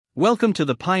Welcome to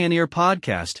the Pioneer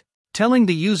Podcast, telling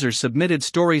the user-submitted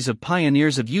stories of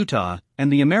pioneers of Utah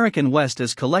and the American West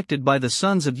as collected by the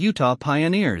Sons of Utah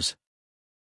Pioneers.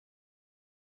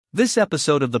 This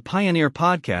episode of the Pioneer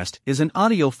Podcast is an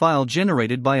audio file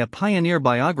generated by a pioneer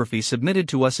biography submitted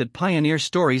to us at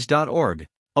pioneerstories.org,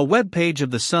 a webpage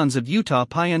of the Sons of Utah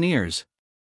Pioneers.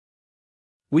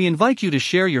 We invite you to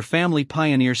share your family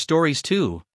pioneer stories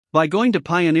too, by going to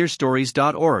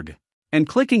pioneerstories.org and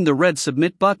clicking the red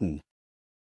Submit button.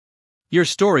 Your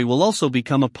story will also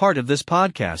become a part of this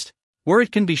podcast, where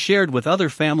it can be shared with other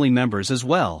family members as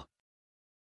well.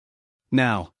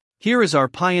 Now, here is our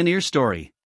pioneer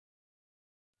story.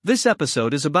 This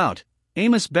episode is about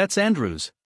Amos Betts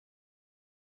Andrews.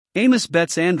 Amos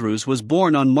Betts Andrews was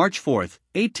born on March 4,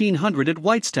 1800 at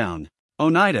Whitestown,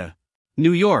 Oneida,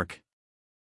 New York.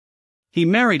 He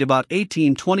married about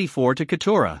 1824 to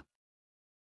Keturah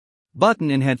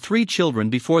Button and had 3 children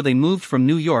before they moved from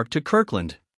New York to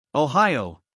Kirkland,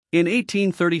 Ohio, in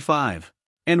 1835,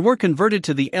 and were converted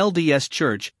to the LDS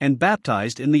Church and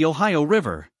baptized in the Ohio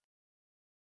River.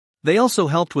 They also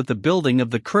helped with the building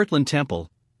of the Kirtland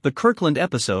Temple. The Kirkland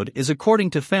episode is according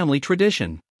to family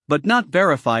tradition, but not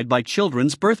verified by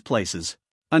children's birthplaces,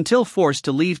 until forced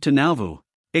to leave to Nauvoo,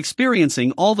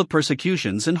 experiencing all the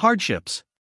persecutions and hardships.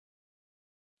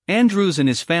 Andrews and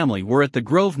his family were at the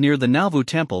grove near the Nauvoo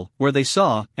Temple where they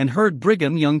saw and heard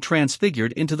Brigham Young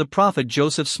transfigured into the prophet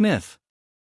Joseph Smith.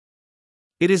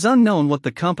 It is unknown what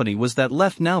the company was that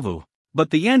left Nauvoo, but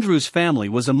the Andrews family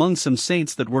was among some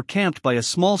saints that were camped by a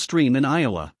small stream in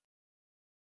Iowa.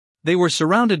 They were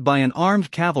surrounded by an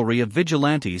armed cavalry of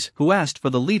vigilantes who asked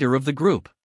for the leader of the group.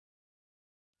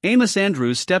 Amos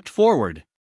Andrews stepped forward.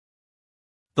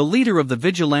 The leader of the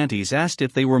vigilantes asked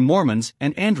if they were Mormons,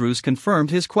 and Andrews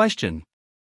confirmed his question.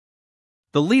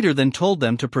 The leader then told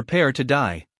them to prepare to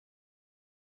die.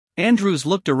 Andrews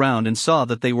looked around and saw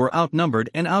that they were outnumbered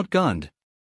and outgunned.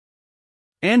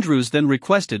 Andrews then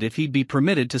requested if he'd be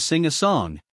permitted to sing a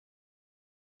song.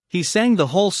 He sang the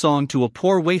whole song to a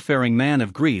poor wayfaring man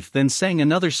of grief, then sang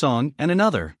another song and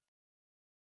another.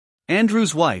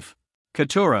 Andrews' wife,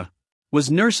 Keturah,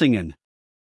 was nursing an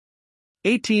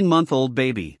 18-month-old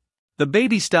baby. The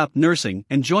baby stopped nursing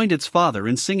and joined its father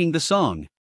in singing the song.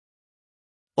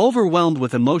 Overwhelmed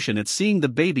with emotion at seeing the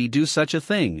baby do such a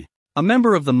thing, a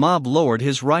member of the mob lowered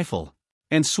his rifle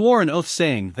and swore an oath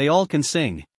saying, "They all can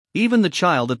sing, even the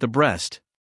child at the breast."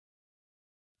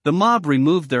 The mob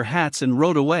removed their hats and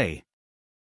rode away.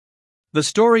 The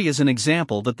story is an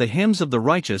example that the hymns of the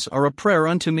righteous are a prayer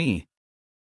unto me.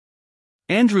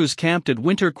 Andrews camped at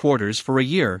winter quarters for a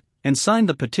year and signed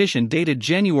the petition dated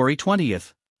January 20,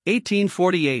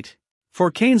 1848, for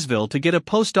Canesville to get a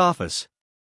post office.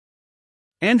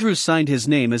 Andrews signed his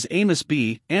name as Amos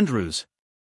B. Andrews.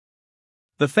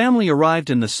 The family arrived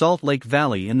in the Salt Lake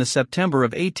Valley in the September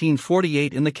of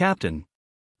 1848 in the Captain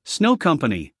Snow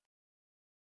Company.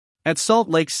 At Salt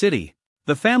Lake City,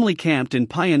 the family camped in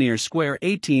Pioneer Square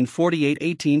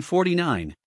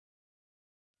 1848-1849.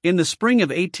 In the spring of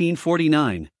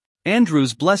 1849,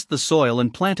 Andrews blessed the soil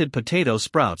and planted potato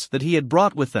sprouts that he had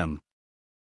brought with them.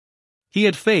 He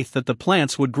had faith that the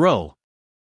plants would grow.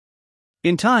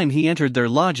 In time he entered their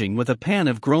lodging with a pan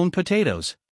of grown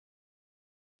potatoes.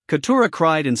 Keturah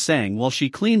cried and sang while she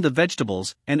cleaned the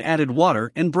vegetables and added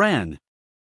water and bran.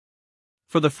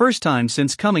 For the first time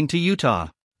since coming to Utah,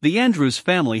 the Andrews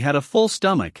family had a full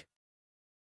stomach.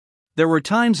 There were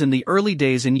times in the early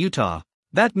days in Utah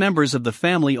that members of the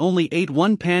family only ate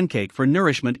one pancake for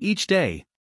nourishment each day.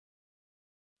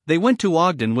 They went to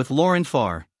Ogden with Lauren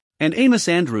Farr, and Amos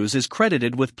Andrews is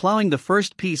credited with plowing the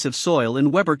first piece of soil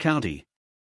in Weber County.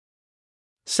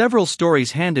 Several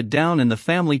stories handed down in the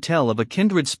family tell of a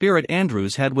kindred spirit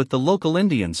Andrews had with the local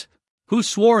Indians, who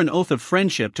swore an oath of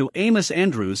friendship to Amos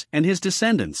Andrews and his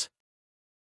descendants.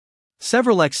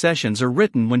 Several accessions are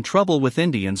written when trouble with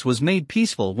Indians was made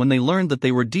peaceful when they learned that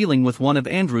they were dealing with one of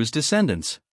Andrews'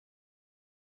 descendants.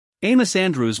 Amos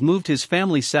Andrews moved his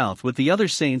family south with the other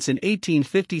saints in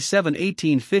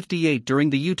 1857-1858 during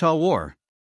the Utah War.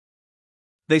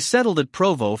 They settled at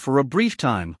Provo for a brief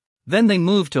time, then they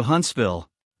moved to Huntsville,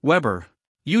 Weber,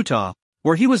 Utah,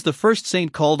 where he was the first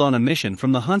saint called on a mission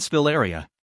from the Huntsville area.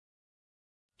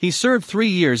 He served 3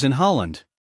 years in Holland.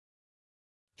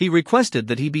 He requested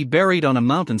that he be buried on a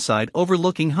mountainside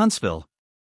overlooking Huntsville.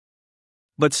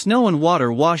 But snow and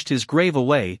water washed his grave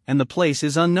away and the place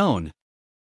is unknown.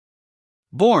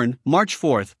 Born March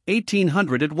 4,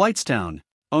 1800 at Whitestown,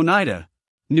 Oneida,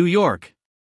 New York.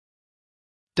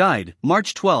 Died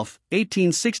March 12,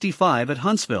 1865 at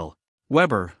Huntsville,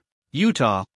 Weber,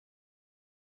 Utah.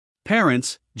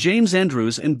 Parents, James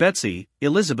Andrews and Betsy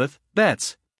Elizabeth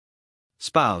Betts.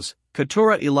 Spouse,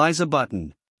 Keturah Eliza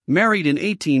Button. Married in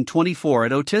 1824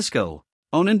 at Otisco,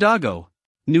 Onondaga,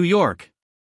 New York.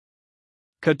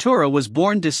 Keturah was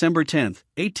born December 10,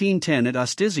 1810 at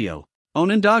Ostizio,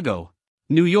 Onondaga,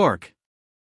 New York.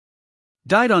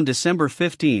 Died on December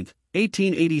 15,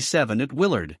 1887 at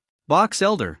Willard, Box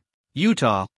Elder,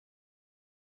 Utah.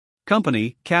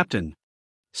 Company, Captain.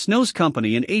 Snow's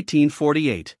Company in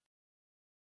 1848.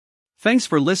 Thanks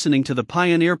for listening to the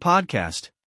Pioneer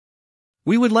Podcast.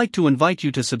 We would like to invite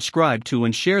you to subscribe to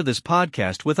and share this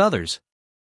podcast with others.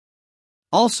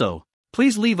 Also,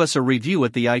 please leave us a review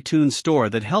at the iTunes Store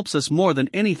that helps us more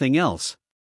than anything else.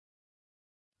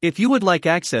 If you would like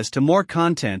access to more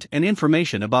content and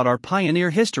information about our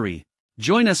pioneer history,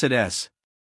 join us at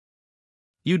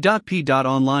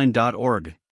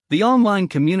su.p.online.org, the online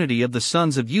community of the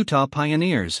Sons of Utah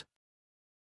Pioneers.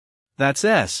 That's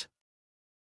su.p.online.org.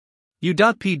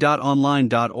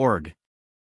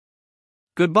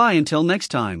 Goodbye until next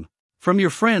time, from your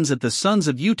friends at the Sons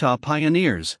of Utah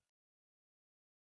Pioneers.